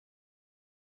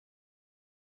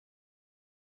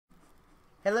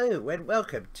Hello and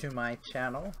welcome to my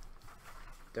channel.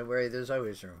 Don't worry, there's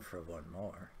always room for one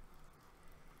more.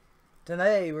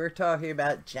 Today we're talking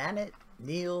about Janet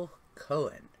Neel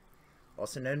Cohen,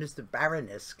 also known as the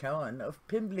Baroness Cohen of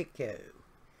Pimlico,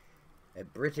 a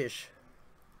British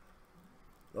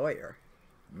lawyer.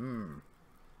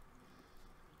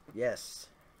 Yes.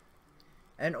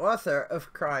 An author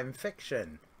of crime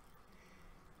fiction,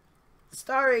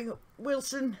 starring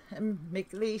Wilson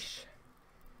McLeish.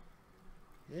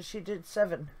 She did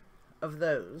 7 of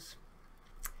those.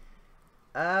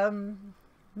 Beginning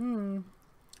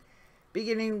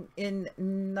in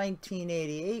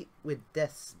 1988 with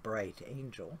Death's Bright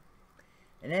Angel,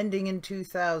 and ending in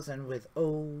 2000 with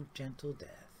Oh, Gentle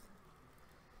Death.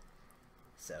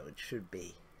 So it should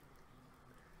be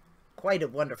quite a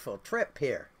wonderful trip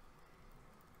here.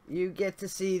 You get to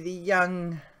see the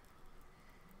young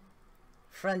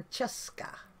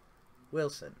Francesca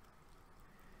Wilson,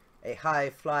 a high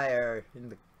flyer in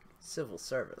the civil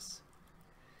service,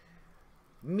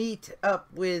 meet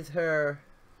up with her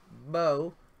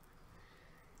beau,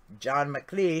 John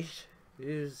McLeish,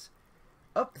 who's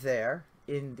up there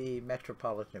in the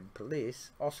Metropolitan Police,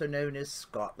 also known as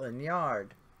Scotland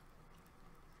Yard.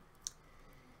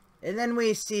 And then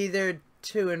we see their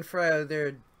to and fro,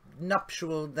 their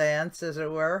nuptial dance, as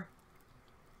it were,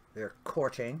 their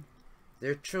courting,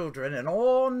 their children, and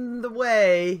on the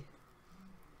way,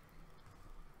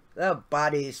 the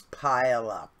bodies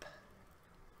pile up.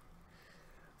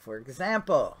 For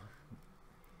example,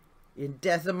 in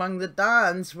Death Among the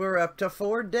Dons, we're up to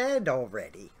 4 dead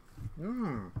already.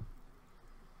 Not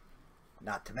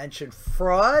to mention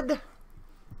fraud.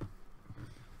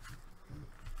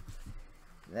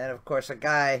 And then, of course, a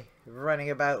guy running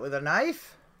about with a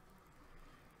knife.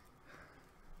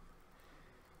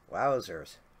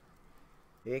 Wowzers.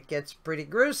 It gets pretty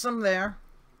gruesome there.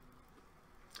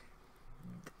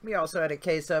 We also had a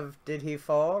case of, did he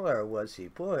fall or was he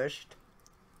pushed?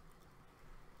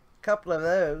 A couple of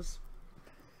those.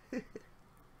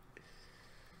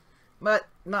 But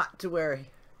not to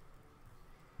worry.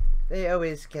 They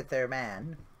always get their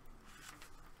man.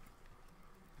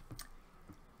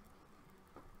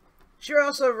 She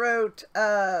also wrote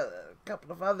a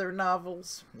couple of other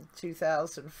novels in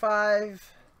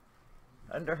 2005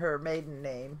 under her maiden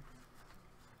name.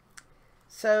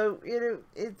 So,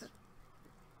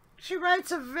 she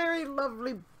writes a very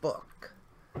lovely book,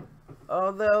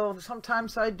 although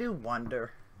sometimes I do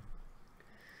wonder.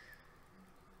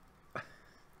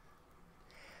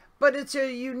 But it's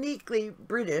a uniquely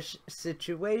British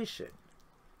situation,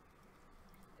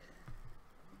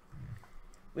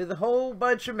 with a whole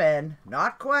bunch of men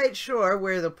not quite sure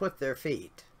where to put their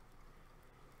feet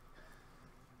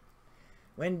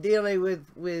when dealing with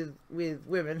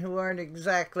women who aren't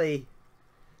exactly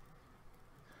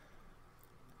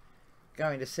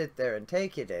going to sit there and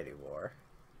take it anymore,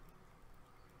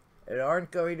 and aren't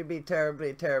going to be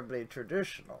terribly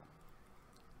traditional.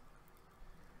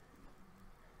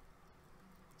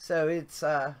 So it's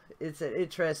an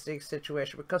interesting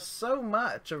situation because so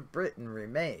much of Britain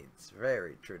remains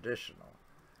very traditional.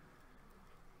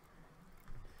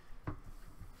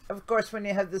 Of course, when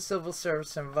you have the civil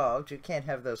service involved, you can't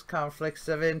have those conflicts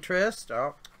of interest.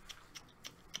 Oh,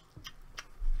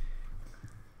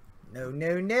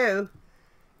 no.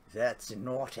 That's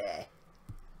naughty.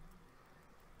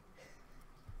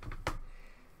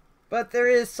 But there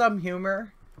is some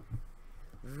humor.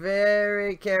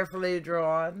 Very carefully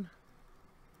drawn.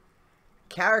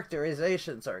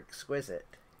 Characterizations are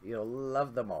exquisite. You'll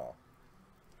love them all.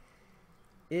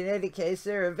 In any case,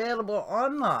 they're available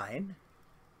online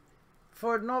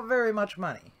for not very much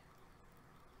money.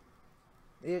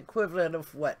 The equivalent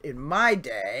of what, in my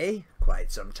day, quite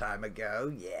some time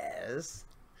ago, yes,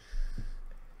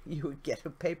 you would get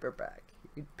a paperback.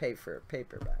 You'd pay for a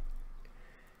paperback.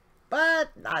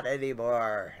 But not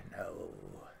anymore, no.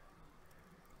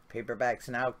 Paperbacks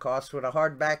now cost what a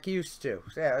hardback used to.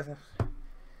 Yeah.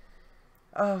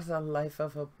 Oh, the life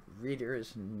of a reader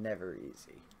is never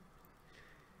easy.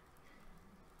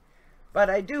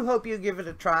 But I do hope you give it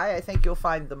a try. I think you'll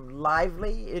find them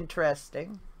lively,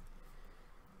 interesting.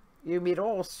 You meet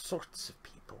all sorts of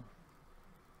people.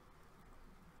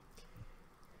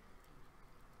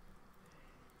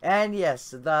 And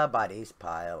yes, the bodies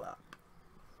pile up.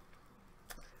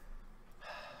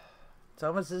 It's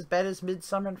almost as bad as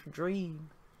Midsummer Dream.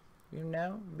 You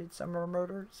know, Midsummer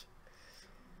Murders.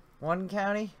 1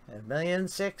 county,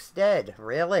 1,000,006 dead.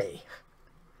 Really?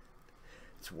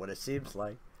 It's what it seems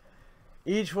like.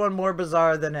 Each one more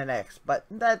bizarre than the next. But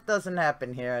that doesn't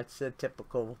happen here. It's the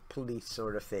typical police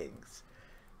sort of things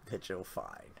that you'll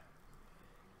find.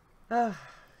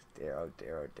 dear, oh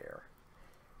dear, oh dear.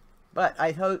 But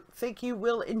I think you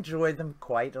will enjoy them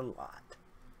quite a lot.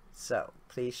 So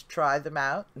please try them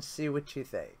out and see what you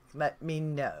think. Let me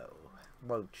know,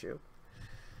 won't you?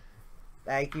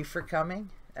 Thank you for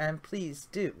coming, and please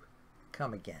do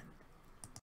come again.